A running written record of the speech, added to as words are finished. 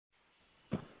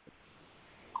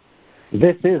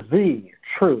This is the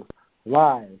Truth,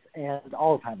 Lies, and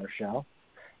Alzheimer Show.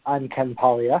 I'm Ken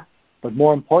Pollia, but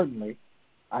more importantly,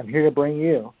 I'm here to bring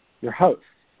you your host,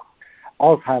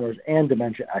 Alzheimer's and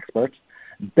dementia expert,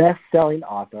 best-selling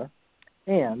author,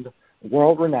 and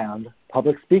world-renowned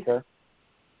public speaker,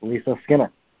 Lisa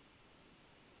Skinner.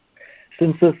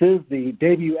 Since this is the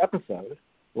debut episode,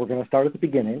 we're going to start at the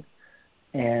beginning,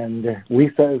 and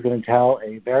Lisa is going to tell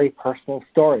a very personal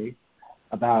story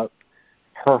about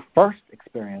her first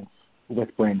experience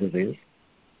with brain disease,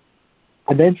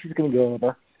 and then she's going to go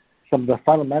over some of the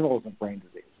fundamentals of brain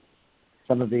disease,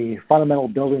 some of the fundamental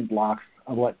building blocks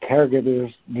of what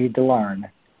caregivers need to learn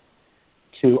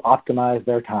to optimize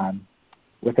their time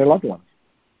with their loved ones.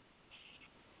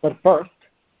 But first,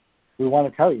 we want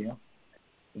to tell you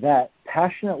that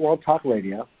Passionate World Talk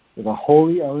Radio is a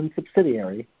wholly owned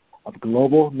subsidiary of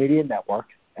Global Media Network,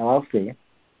 LLC.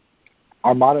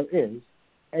 Our motto is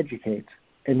educate,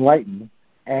 enlighten,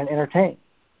 and entertain.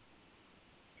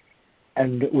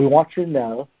 And we want you to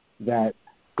know that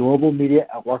Global Media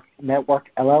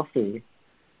Network, LLC,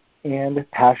 and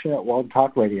Passionate World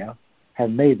Talk Radio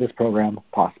have made this program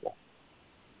possible.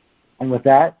 And with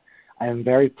that, I am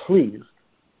very pleased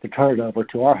to turn it over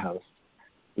to our host,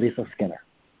 Lisa Skinner.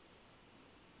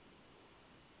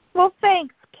 Well,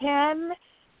 thanks, Ken,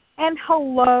 and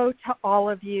hello to all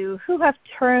of you who have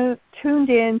tuned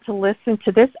in to listen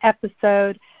to this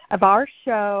episode of our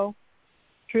show,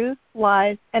 Truth,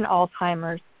 Lies, and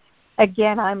Alzheimer's.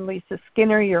 Again, I'm Lisa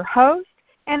Skinner, your host,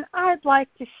 and I'd like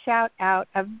to shout out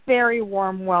a very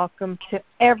warm welcome to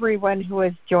everyone who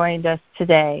has joined us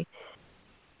today.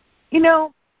 You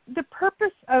know, the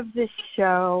purpose of this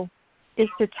show is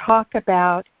to talk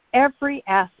about every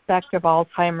aspect of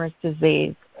Alzheimer's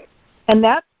disease, and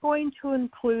that's going to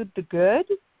include the good,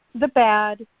 the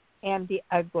bad, and the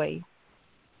ugly.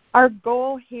 Our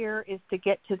goal here is to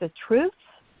get to the truth,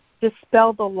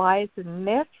 dispel the lies and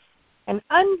myths, and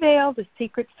unveil the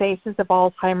secret faces of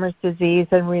Alzheimer's disease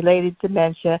and related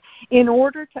dementia in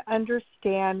order to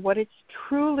understand what it's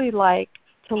truly like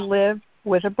to live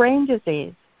with a brain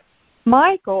disease.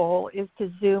 My goal is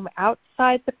to zoom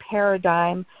outside the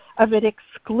paradigm of it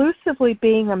exclusively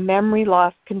being a memory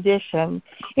loss condition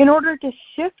in order to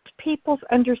shift people's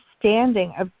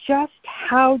understanding of just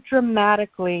how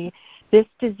dramatically this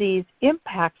disease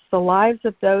impacts the lives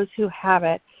of those who have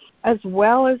it, as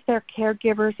well as their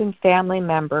caregivers and family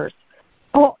members.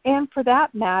 Oh, and for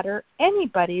that matter,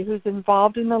 anybody who's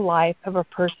involved in the life of a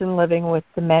person living with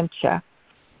dementia.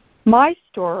 My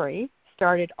story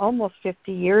started almost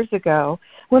 50 years ago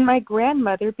when my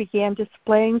grandmother began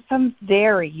displaying some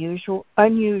very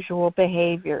unusual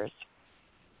behaviors.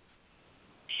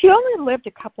 She only lived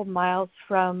a couple miles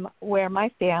from where my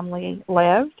family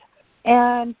lived,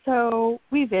 and so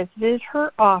we visited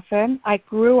her often. I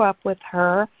grew up with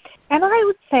her, and I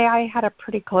would say I had a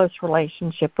pretty close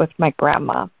relationship with my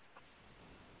grandma.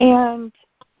 And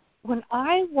when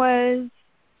I was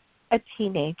a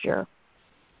teenager,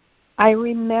 I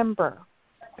remember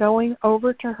going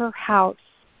over to her house,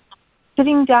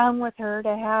 sitting down with her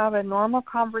to have a normal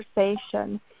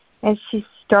conversation, and she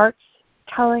starts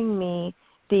telling me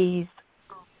these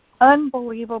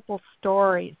unbelievable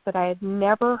stories that I had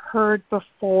never heard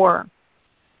before.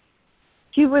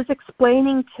 She was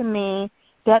explaining to me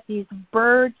that these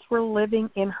birds were living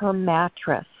in her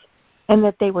mattress and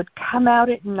that they would come out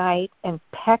at night and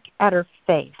peck at her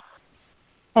face.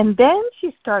 And then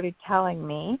she started telling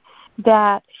me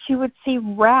that she would see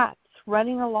rats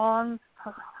running along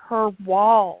her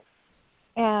walls,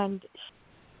 and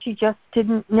she just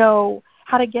didn't know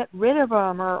how to get rid of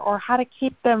them or how to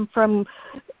keep them from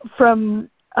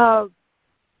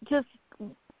just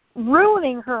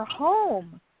ruining her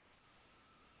home.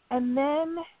 And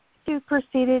then she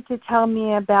proceeded to tell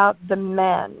me about the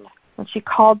men, and she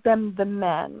called them the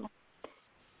men,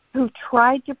 who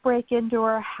tried to break into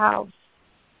her house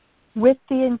with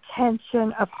the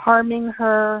intention of harming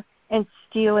her and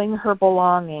stealing her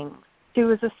belongings. She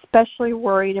was especially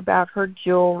worried about her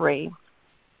jewelry.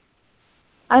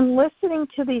 I'm listening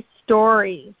to these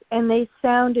stories, and they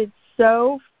sounded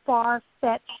so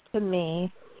far-fetched to me,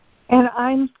 and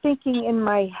I'm thinking in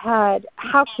my head,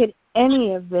 how could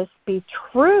any of this be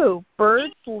true?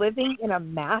 Birds living in a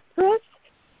mattress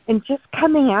and just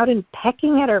coming out and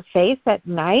pecking at her face at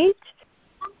night?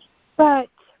 But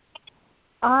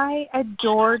I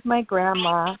adored my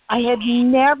grandma. I had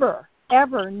never,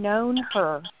 ever known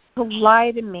her to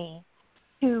lie to me,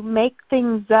 to make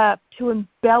things up, to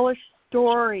embellish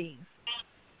stories.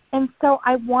 And so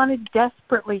I wanted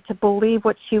desperately to believe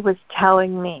what she was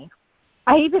telling me.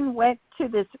 I even went to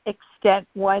this extent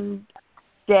one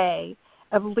day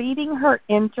of leading her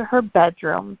into her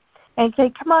bedroom and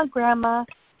saying, "Come on, Grandma,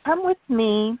 come with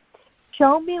me.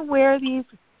 Show me where these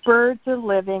birds are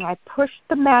living." I pushed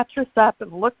the mattress up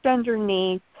and looked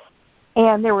underneath,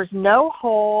 and there was no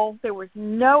hole. There was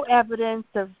no evidence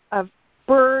of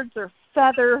birds or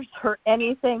feathers or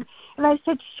anything. And I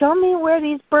said, "Show me where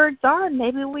these birds are, and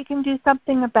maybe we can do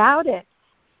something about it."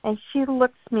 And she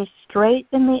looks me straight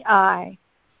in the eye,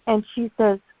 and she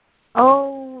says,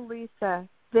 "Oh, Lisa,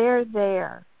 they're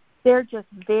there. They're just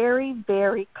very,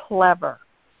 very clever."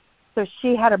 So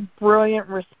she had a brilliant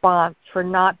response for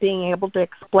not being able to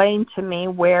explain to me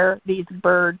where these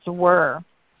birds were.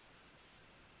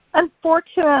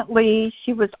 Unfortunately,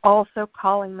 she was also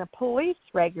calling the police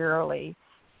regularly,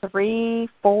 3,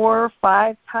 4,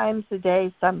 5 times a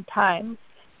day sometimes.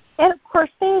 And, of course,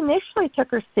 they initially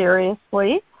took her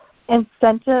seriously and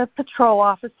sent a patrol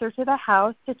officer to the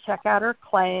house to check out her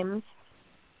claims.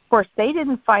 Of course, they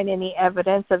didn't find any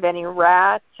evidence of any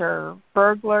rats or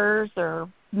burglars or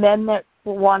men that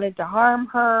wanted to harm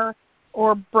her,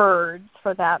 or birds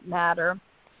for that matter.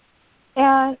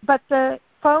 But the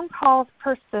phone calls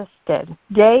persisted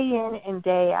day in and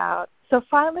day out. So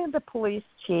finally the police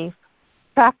chief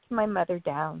tracked my mother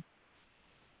down,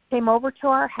 came over to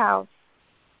our house,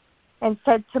 and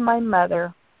said to my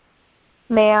mother,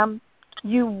 "Ma'am,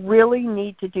 you really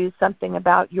need to do something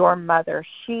about your mother.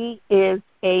 She is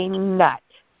a nut,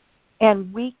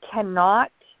 and we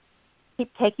cannot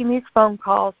keep taking these phone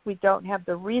calls. We don't have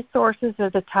the resources or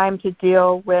the time to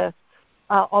deal with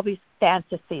all these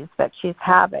fantasies that she's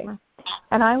having."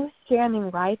 And I was standing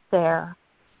right there,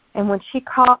 and when he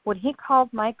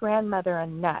called my grandmother a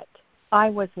nut, I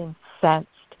was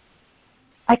incensed.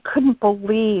 I couldn't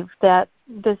believe that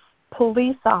this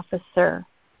police officer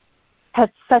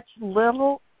had such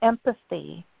little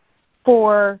empathy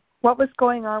for what was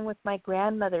going on with my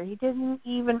grandmother. He didn't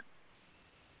even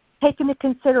take into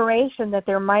consideration that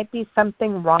there might be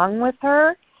something wrong with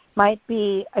her, might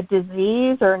be a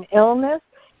disease or an illness.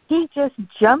 He just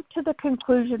jumped to the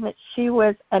conclusion that she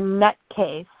was a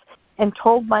nutcase and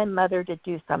told my mother to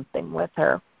do something with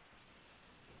her.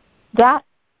 That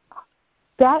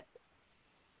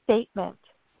statement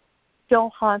still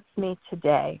haunts me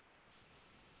today.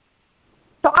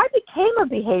 So I became a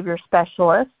behavior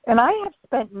specialist, and I have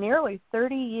spent nearly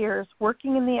 30 years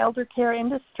working in the elder care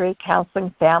industry, counseling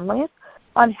families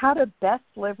on how to best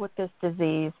live with this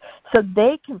disease so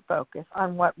they can focus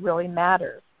on what really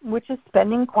matters, which is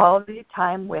spending quality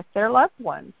time with their loved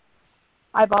ones.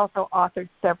 I've also authored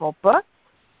several books.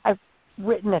 I've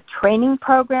written a training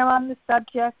program on the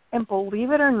subject, and believe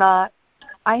it or not,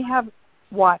 I have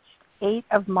watched 8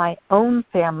 of my own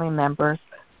family members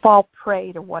fall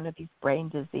prey to one of these brain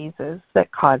diseases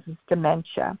that causes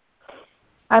dementia.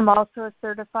 I'm also a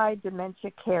certified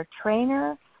dementia care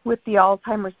trainer with the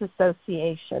Alzheimer's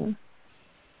Association.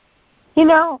 You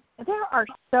know, there are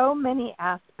so many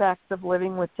aspects of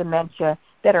living with dementia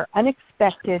that are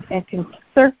unexpected and can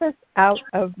surface out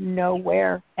of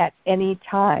nowhere at any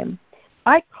time.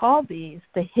 I call these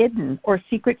the hidden or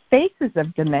secret faces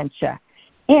of dementia.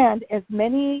 And as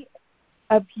many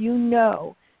of you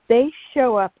know, they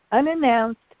show up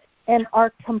unannounced and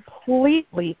are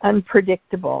completely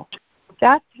unpredictable.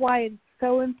 That's why it's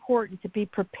so important to be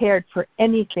prepared for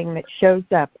anything that shows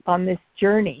up on this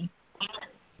journey.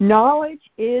 Knowledge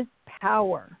is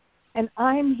power, and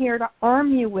I'm here to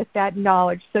arm you with that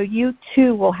knowledge so you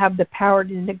too will have the power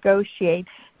to negotiate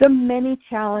the many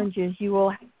challenges you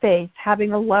will face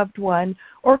having a loved one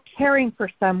or caring for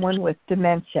someone with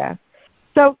dementia.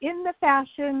 So in the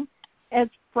fashion as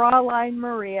Fraulein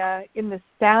Maria in The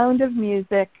Sound of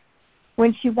Music,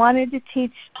 when she wanted to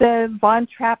teach the Von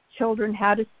Trapp children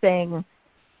how to sing,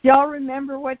 y'all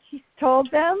remember what she told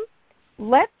them?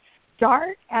 Let's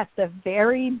start at the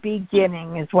very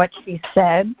beginning, is what she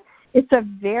said. It's a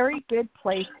very good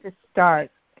place to start.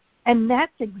 And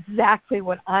that's exactly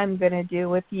what I'm going to do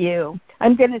with you.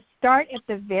 I'm going to start at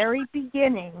the very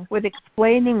beginning with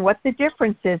explaining what the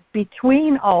difference is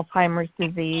between Alzheimer's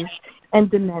disease and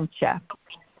dementia.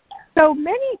 So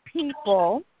many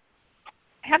people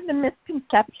have the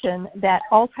misconception that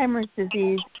Alzheimer's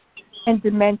disease and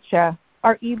dementia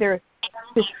are either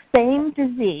the same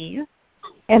disease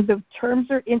and the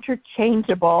terms are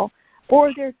interchangeable,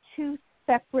 or they're two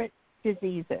separate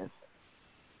diseases.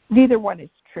 Neither one is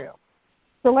true.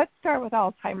 So let's start with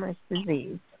Alzheimer's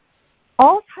disease.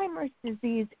 Alzheimer's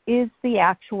disease is the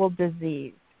actual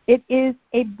disease. It is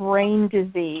a brain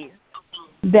disease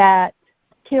that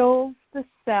kills the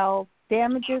cells,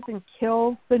 damages and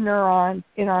kills the neurons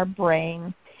in our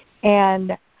brain,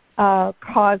 and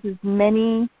causes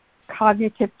many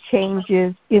cognitive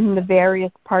changes in the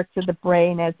various parts of the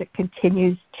brain as it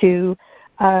continues to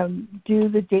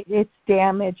do its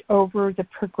damage over the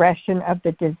progression of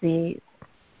the disease.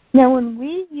 Now, when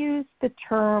we use the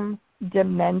term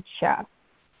dementia,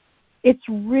 it's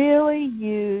really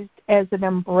used as an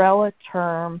umbrella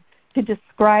term to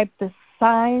describe the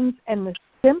signs and the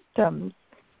symptoms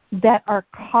that are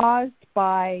caused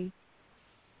by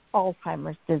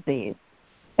Alzheimer's disease.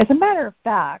 As a matter of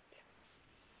fact,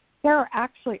 there are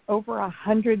actually over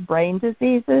 100 brain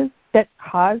diseases that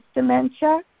cause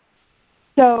dementia.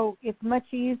 So it's much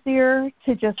easier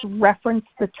to just reference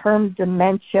the term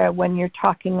dementia when you're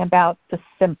talking about the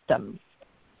symptoms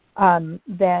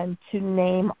than to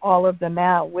name all of them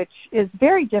out, which is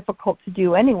very difficult to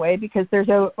do anyway because there's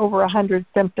over 100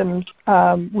 symptoms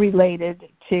related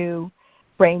to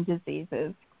brain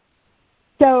diseases.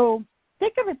 So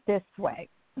think of it this way.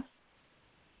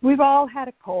 We've all had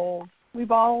a cold.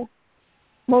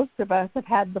 Most of us have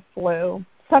had the flu.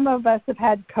 Some of us have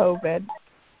had COVID.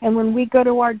 And when we go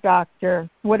to our doctor,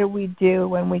 what do we do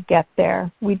when we get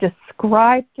there? We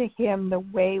describe to him the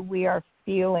way we are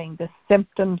feeling, the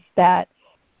symptoms that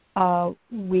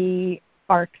we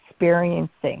are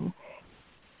experiencing.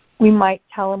 We might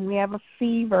tell him we have a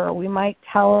fever. We might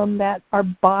tell him that our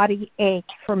body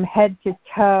aches from head to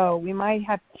toe. We might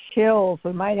have chills.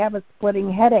 We might have a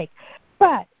splitting headache.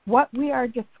 But what we are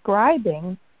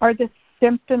describing are the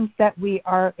symptoms that we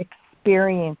are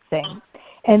experiencing.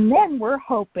 And then we're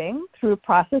hoping, through a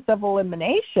process of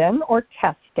elimination or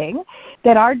testing,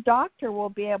 that our doctor will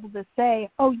be able to say,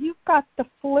 oh, you've got the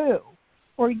flu,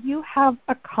 or you have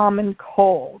a common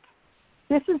cold.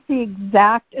 This is the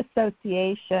exact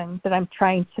association that I'm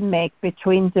trying to make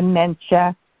between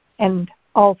dementia and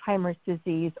Alzheimer's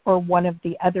disease, or one of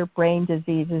the other brain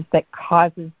diseases that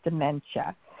causes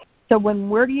dementia. So when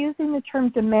we're using the term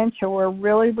dementia, we're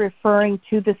really referring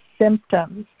to the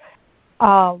symptoms,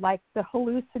 like the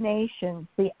hallucinations,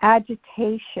 the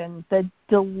agitation, the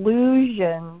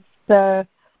delusions, the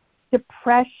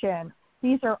depression.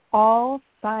 These are all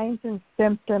signs and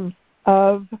symptoms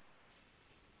of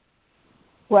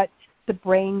what the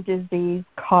brain disease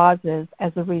causes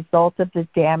as a result of the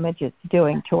damage it's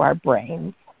doing to our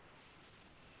brains.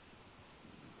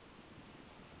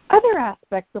 Other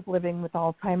aspects of living with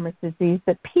Alzheimer's disease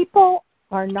that people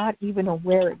are not even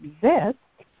aware exist,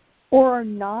 or are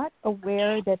not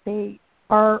aware that they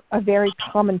are a very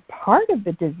common part of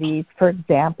the disease, for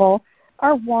example,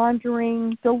 are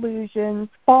wandering, delusions,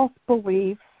 false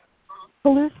beliefs,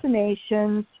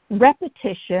 hallucinations,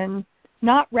 repetition,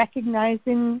 not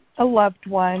recognizing a loved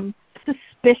one,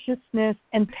 suspiciousness,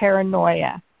 and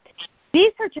paranoia.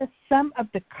 These are just some of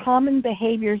the common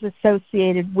behaviors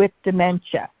associated with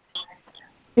dementia.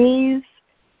 These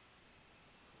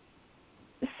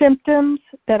symptoms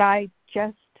that I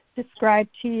just described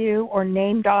to you or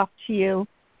named off to you,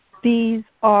 these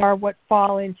are what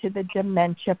fall into the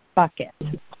dementia bucket.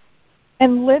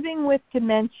 And living with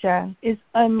dementia is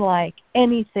unlike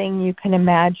anything you can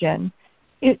imagine.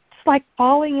 It's like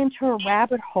falling into a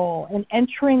rabbit hole and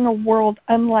entering a world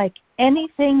unlike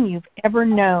anything you've ever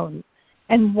known,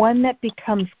 and one that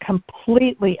becomes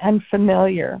completely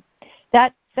unfamiliar.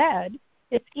 That said,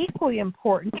 it's equally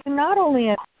important to not only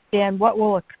understand what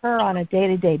will occur on a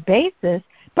day-to-day basis,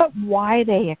 but why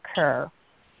they occur.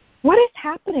 What is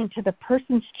happening to the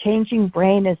person's changing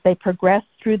brain as they progress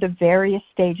through the various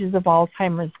stages of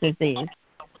Alzheimer's disease?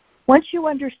 Once you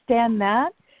understand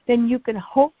that, then you can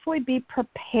hopefully be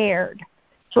prepared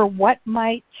for what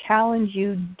might challenge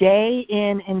you day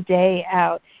in and day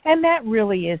out. And that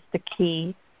really is the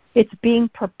key. It's being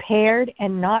prepared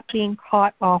and not being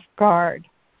caught off guard.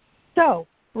 So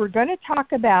we're going to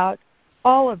talk about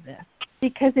all of this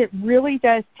because it really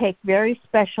does take very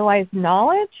specialized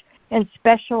knowledge and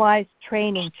specialized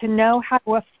training to know how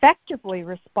to effectively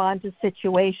respond to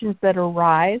situations that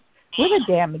arise with a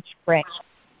damaged brain,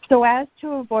 so as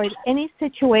to avoid any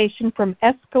situation from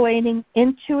escalating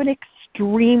into an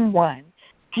extreme one.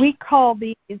 We call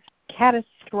these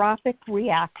catastrophic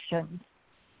reactions.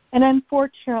 And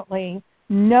unfortunately,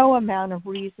 no amount of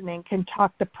reasoning can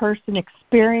talk the person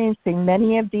experiencing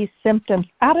many of these symptoms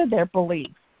out of their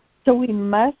beliefs. So we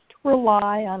must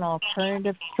rely on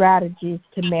alternative strategies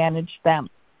to manage them.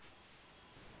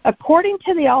 According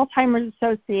to the Alzheimer's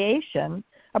Association,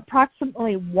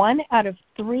 approximately 1 out of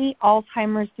 3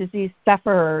 Alzheimer's disease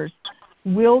sufferers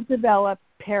will develop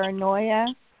paranoia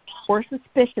or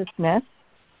suspiciousness,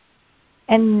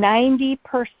 and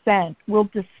 90% will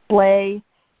display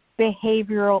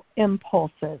behavioral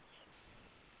impulses.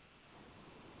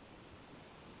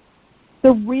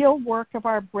 The real work of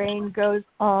our brain goes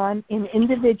on in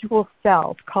individual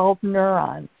cells called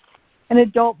neurons. An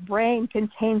adult brain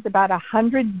contains about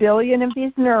 100 billion of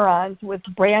these neurons with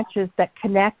branches that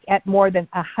connect at more than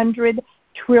 100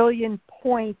 trillion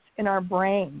points in our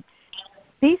brain.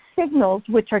 These signals,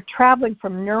 which are traveling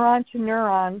from neuron to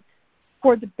neuron,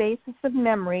 for the basis of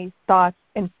memories, thoughts,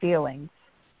 and feelings.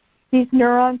 These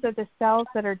neurons are the cells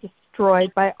that are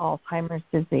destroyed by Alzheimer's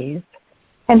disease.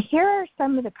 And here are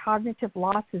some of the cognitive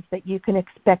losses that you can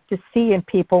expect to see in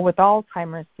people with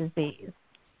Alzheimer's disease.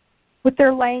 With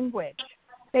their language,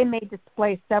 they may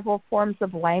display several forms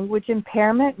of language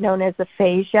impairment known as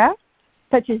aphasia,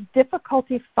 such as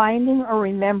difficulty finding or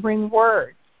remembering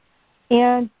words,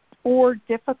 and or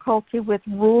difficulty with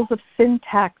rules of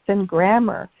syntax and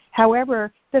grammar.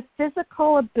 However, the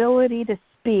physical ability to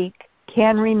speak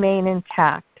can remain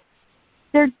intact.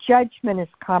 Their judgment is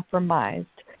compromised.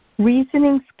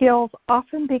 Reasoning skills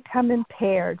often become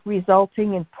impaired,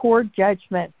 resulting in poor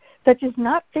judgment, such as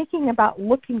not thinking about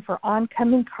looking for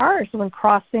oncoming cars when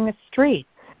crossing a street.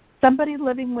 Somebody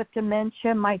living with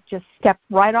dementia might just step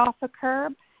right off a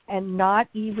curb and not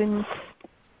even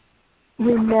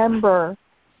remember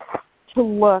to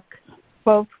look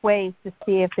both ways to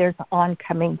see if there's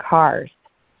oncoming cars.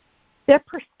 Their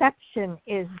perception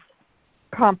is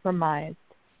compromised.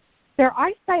 Their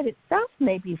eyesight itself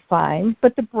may be fine,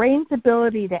 but the brain's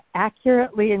ability to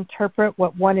accurately interpret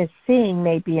what one is seeing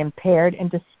may be impaired and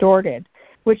distorted,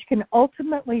 which can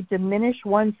ultimately diminish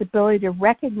one's ability to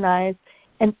recognize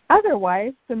an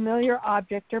otherwise familiar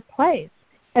object or place,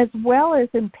 as well as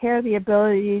impair the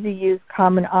ability to use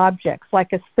common objects,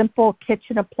 like a simple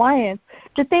kitchen appliance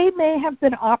that they may have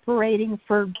been operating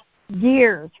for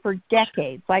years, for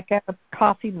decades, like a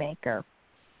coffee maker.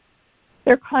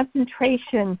 Their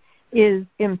concentration is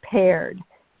impaired,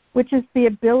 which is the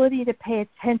ability to pay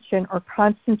attention or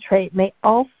concentrate may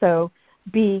also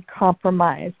be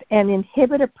compromised and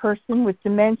inhibit a person with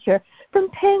dementia from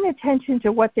paying attention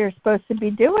to what they're supposed to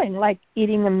be doing, like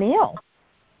eating a meal.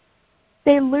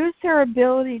 They lose their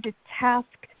ability to task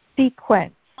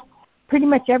sequence. Pretty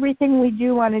much everything we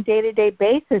do on a day-to-day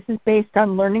basis is based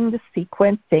on learning the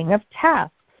sequencing of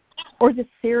tasks or the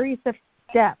series of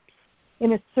steps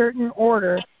in a certain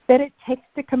order that it takes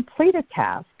to complete a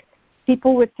task.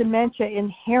 People with dementia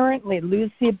inherently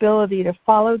lose the ability to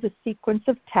follow the sequence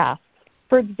of tasks.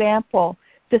 For example,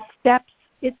 the steps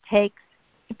it takes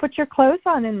to put your clothes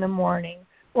on in the morning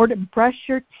or to brush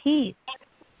your teeth,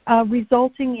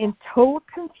 resulting in total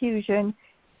confusion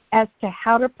as to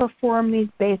how to perform these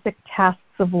basic tasks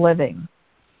of living.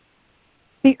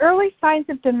 The early signs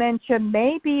of dementia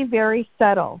may be very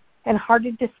subtle and hard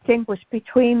to distinguish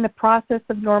between the process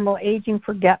of normal aging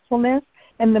forgetfulness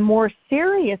and the more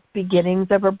serious beginnings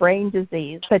of a brain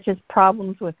disease, such as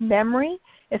problems with memory,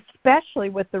 especially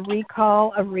with the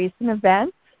recall of recent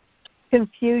events,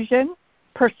 confusion,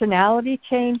 personality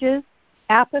changes,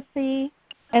 apathy,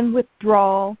 and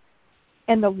withdrawal,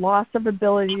 and the loss of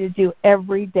ability to do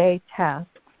everyday tasks.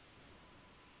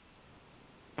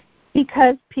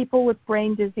 Because people with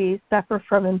brain disease suffer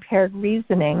from impaired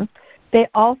reasoning, they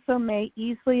also may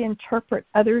easily interpret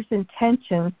others'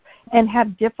 intentions and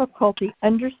have difficulty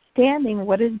understanding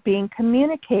what is being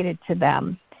communicated to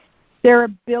them. Their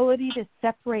ability to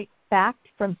separate fact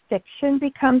from fiction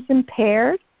becomes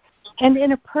impaired, and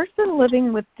in a person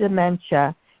living with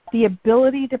dementia, the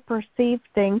ability to perceive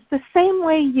things the same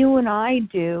way you and I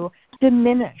do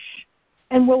diminish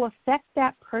and will affect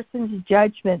that person's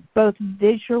judgment both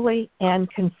visually and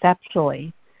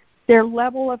conceptually. Their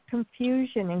level of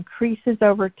confusion increases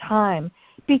over time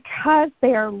because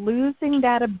they are losing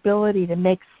that ability to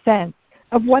make sense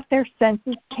of what their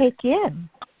senses take in.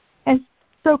 And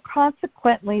so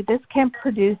consequently, this can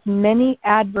produce many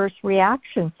adverse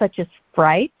reactions such as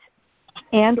fright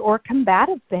and or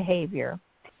combative behavior.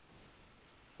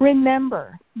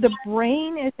 Remember, the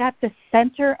brain is at the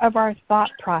center of our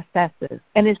thought processes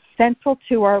and is central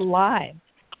to our lives.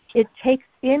 It takes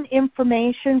in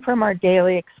information from our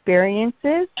daily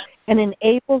experiences and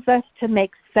enables us to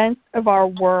make sense of our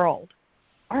world.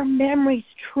 Our memories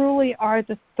truly are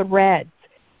the threads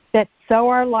that sew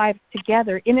our lives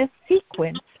together in a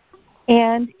sequence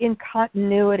and in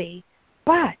continuity.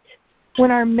 But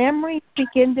when our memories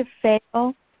begin to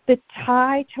fail, the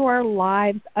tie to our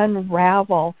lives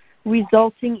unravel,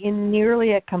 resulting in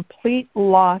nearly a complete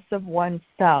loss of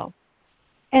oneself.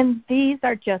 And these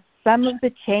are just some of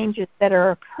the changes that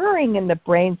are occurring in the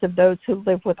brains of those who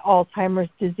live with Alzheimer's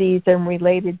disease and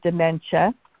related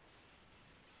dementia,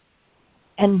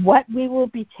 and what we will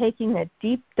be taking a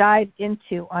deep dive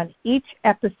into on each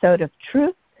episode of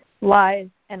Truth, Lies,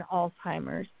 and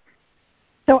Alzheimer's.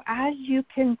 So as you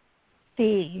can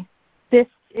see, this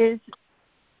is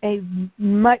a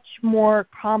much more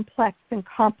complex and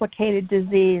complicated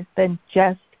disease than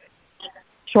just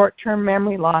short-term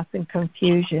memory loss and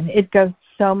confusion. It goes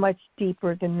so much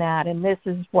deeper than that, and this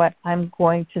is what I'm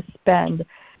going to spend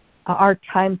our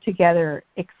time together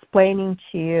explaining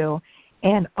to you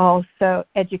and also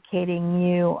educating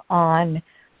you on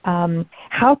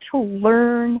how to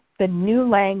learn the new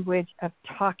language of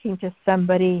talking to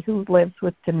somebody who lives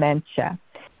with dementia.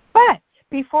 But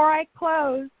before I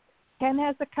close, Ken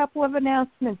has a couple of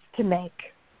announcements to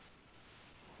make.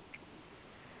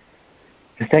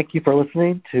 Thank you for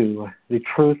listening to the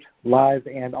Truth, Lies,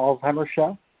 and Alzheimer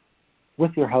Show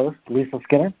with your host, Lisa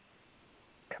Skinner.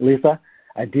 Lisa,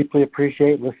 I deeply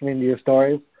appreciate listening to your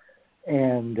stories.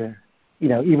 And,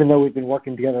 even though we've been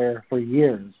working together for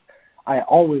years, I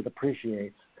always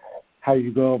appreciate how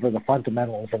you go over the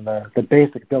fundamentals and the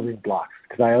basic building blocks,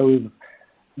 because I always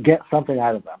get something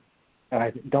out of them. And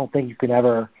I don't think you can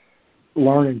ever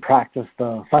learn and practice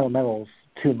the fundamentals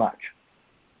too much.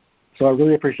 So I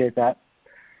really appreciate that.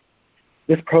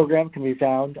 This program can be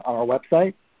found on our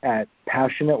website at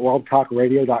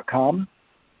passionateworldtalkradio.com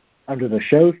under the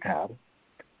Shows tab,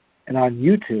 and on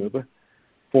YouTube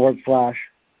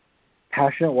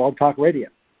 /Passionate World Talk Radio.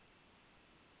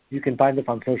 You can find us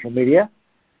on social media,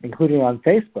 including on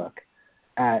Facebook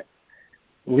at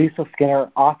Lisa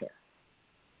Skinner Author.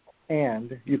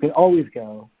 And you can always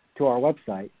go to our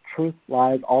website,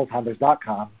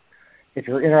 truthliesalzheimers.com. If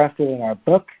you're interested in our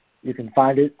book, you can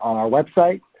find it on our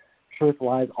website,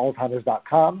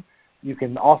 truthliesalzheimers.com. You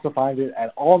can also find it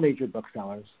at all major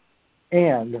booksellers.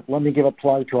 And let me give a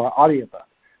plug to our audiobook.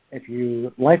 If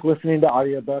you like listening to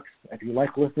audiobooks, if you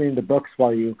like listening to books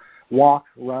while you walk,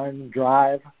 run,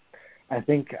 drive, I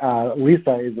think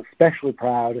Lisa is especially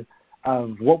proud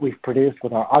of what we've produced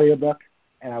with our audiobook,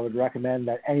 and I would recommend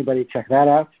that anybody check that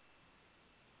out.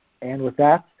 And with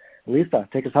that, Lisa,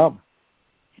 take us home.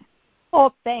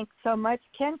 Well, thanks so much,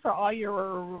 Ken, for all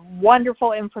your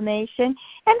wonderful information.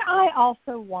 And I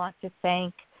also want to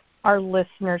thank our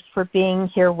listeners for being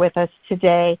here with us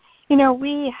today.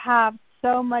 We have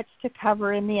so much to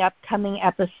cover in the upcoming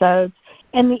episodes,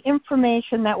 and the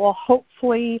information that will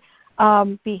hopefully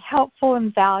be helpful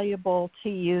and valuable to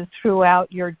you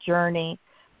throughout your journey.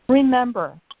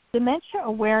 Remember, dementia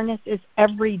awareness is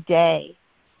every day,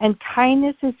 and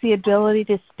kindness is the ability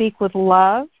to speak with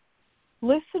love,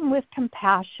 listen with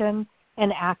compassion,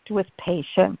 and act with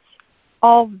patience.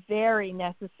 All very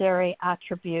necessary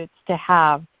attributes to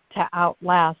have to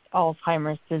outlast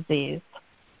Alzheimer's disease.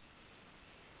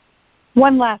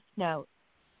 One last note.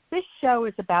 This show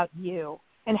is about you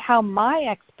and how my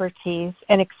expertise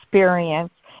and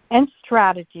experience and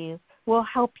strategies will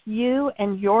help you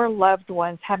and your loved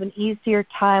ones have an easier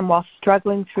time while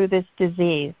struggling through this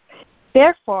disease.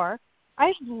 Therefore,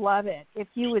 I'd love it if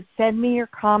you would send me your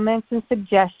comments and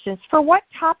suggestions for what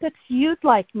topics you'd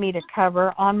like me to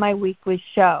cover on my weekly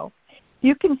show.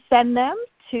 You can send them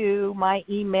to my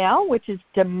email, which is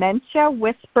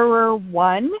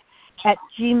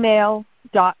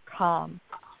dementiawhisperer1@gmail.com.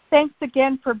 Thanks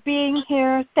again for being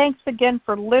here. Thanks again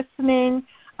for listening.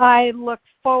 I look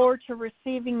forward to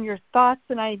receiving your thoughts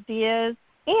and ideas.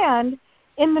 And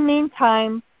in the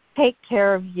meantime, take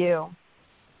care of you.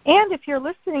 And if you're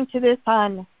listening to this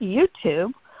on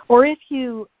YouTube, or if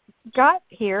you got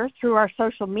here through our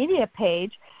social media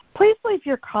page, please leave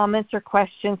your comments or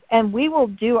questions, and we will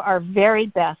do our very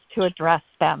best to address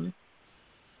them.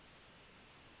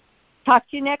 Talk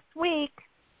to you next week.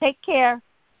 Take care.